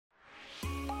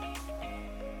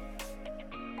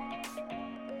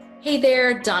Hey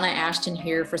there, Donna Ashton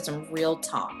here for some real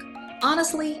talk.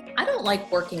 Honestly, I don't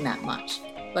like working that much,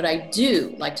 but I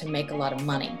do like to make a lot of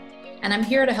money. And I'm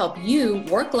here to help you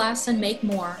work less and make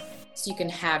more so you can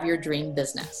have your dream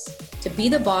business. To be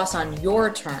the boss on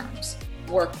your terms,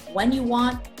 work when you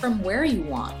want, from where you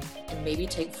want, and maybe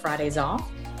take Fridays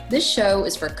off. This show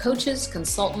is for coaches,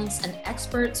 consultants, and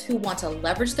experts who want to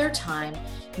leverage their time,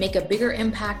 make a bigger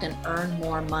impact, and earn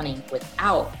more money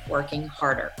without working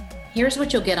harder. Here's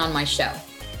what you'll get on my show.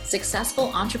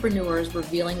 Successful entrepreneurs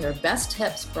revealing their best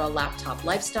tips for a laptop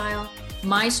lifestyle,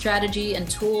 my strategy and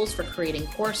tools for creating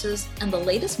courses, and the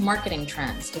latest marketing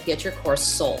trends to get your course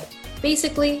sold.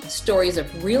 Basically, stories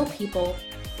of real people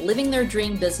living their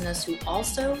dream business who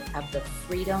also have the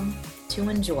freedom to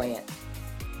enjoy it.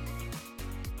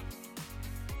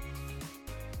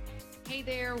 Hey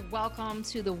there, welcome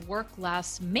to the Work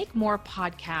Less, Make More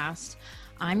podcast.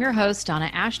 I'm your host, Donna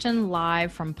Ashton,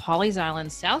 live from Pawleys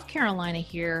Island, South Carolina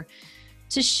here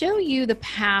to show you the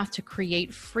path to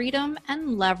create freedom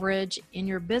and leverage in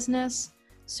your business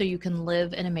so you can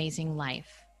live an amazing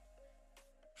life.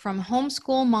 From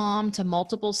homeschool mom to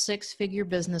multiple six-figure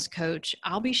business coach,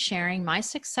 I'll be sharing my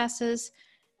successes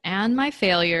and my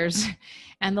failures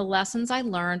and the lessons I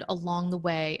learned along the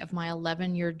way of my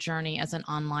 11-year journey as an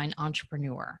online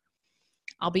entrepreneur.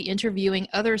 I'll be interviewing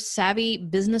other savvy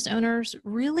business owners,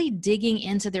 really digging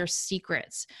into their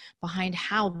secrets behind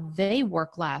how they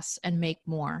work less and make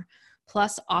more,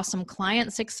 plus awesome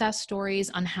client success stories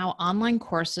on how online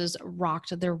courses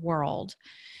rocked their world.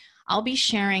 I'll be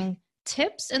sharing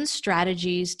tips and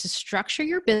strategies to structure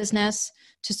your business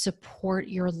to support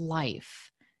your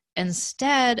life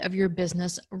instead of your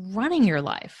business running your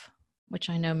life, which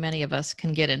I know many of us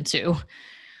can get into.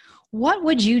 What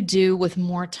would you do with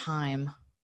more time?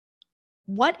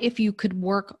 What if you could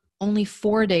work only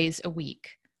 4 days a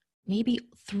week, maybe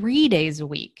 3 days a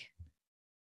week?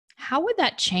 How would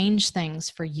that change things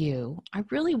for you? I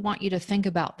really want you to think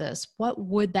about this. What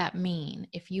would that mean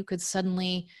if you could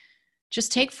suddenly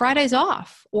just take Fridays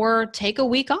off or take a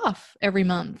week off every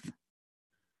month?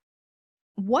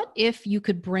 What if you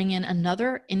could bring in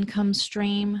another income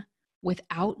stream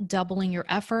without doubling your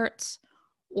efforts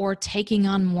or taking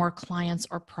on more clients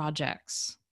or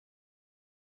projects?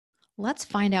 Let's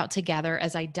find out together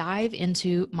as I dive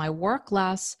into my Work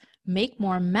Less, Make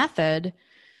More method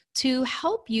to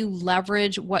help you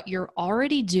leverage what you're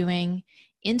already doing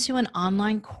into an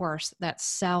online course that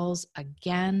sells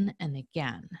again and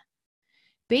again.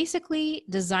 Basically,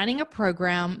 designing a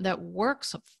program that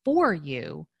works for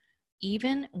you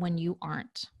even when you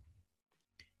aren't.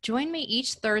 Join me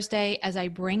each Thursday as I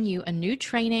bring you a new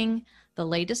training, the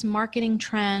latest marketing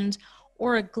trend,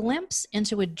 or a glimpse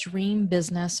into a dream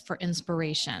business for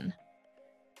inspiration.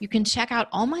 You can check out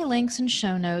all my links and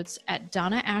show notes at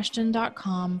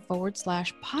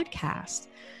donnaashton.com/podcast.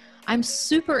 I'm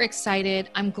super excited.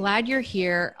 I'm glad you're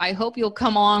here. I hope you'll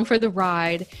come along for the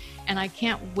ride, and I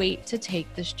can't wait to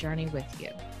take this journey with you.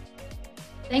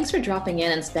 Thanks for dropping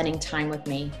in and spending time with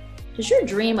me. Does your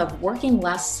dream of working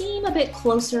less seem a bit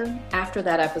closer after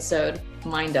that episode?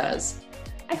 Mine does.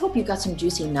 I hope you got some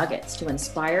juicy nuggets to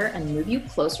inspire and move you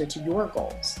closer to your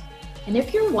goals. And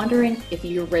if you're wondering if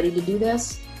you're ready to do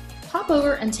this, hop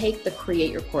over and take the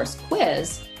Create Your Course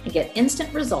quiz and get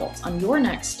instant results on your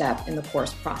next step in the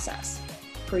course process.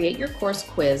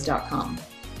 CreateYourCourseQuiz.com.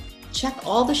 Check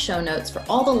all the show notes for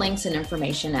all the links and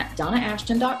information at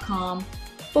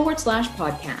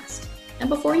donnaashton.com/podcast. And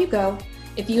before you go,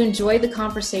 if you enjoyed the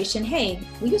conversation, hey,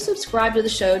 will you subscribe to the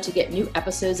show to get new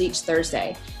episodes each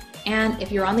Thursday? And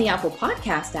if you're on the Apple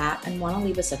Podcast app and want to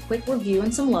leave us a quick review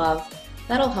and some love,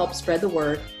 that'll help spread the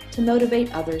word to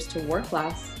motivate others to work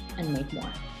less and make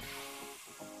more.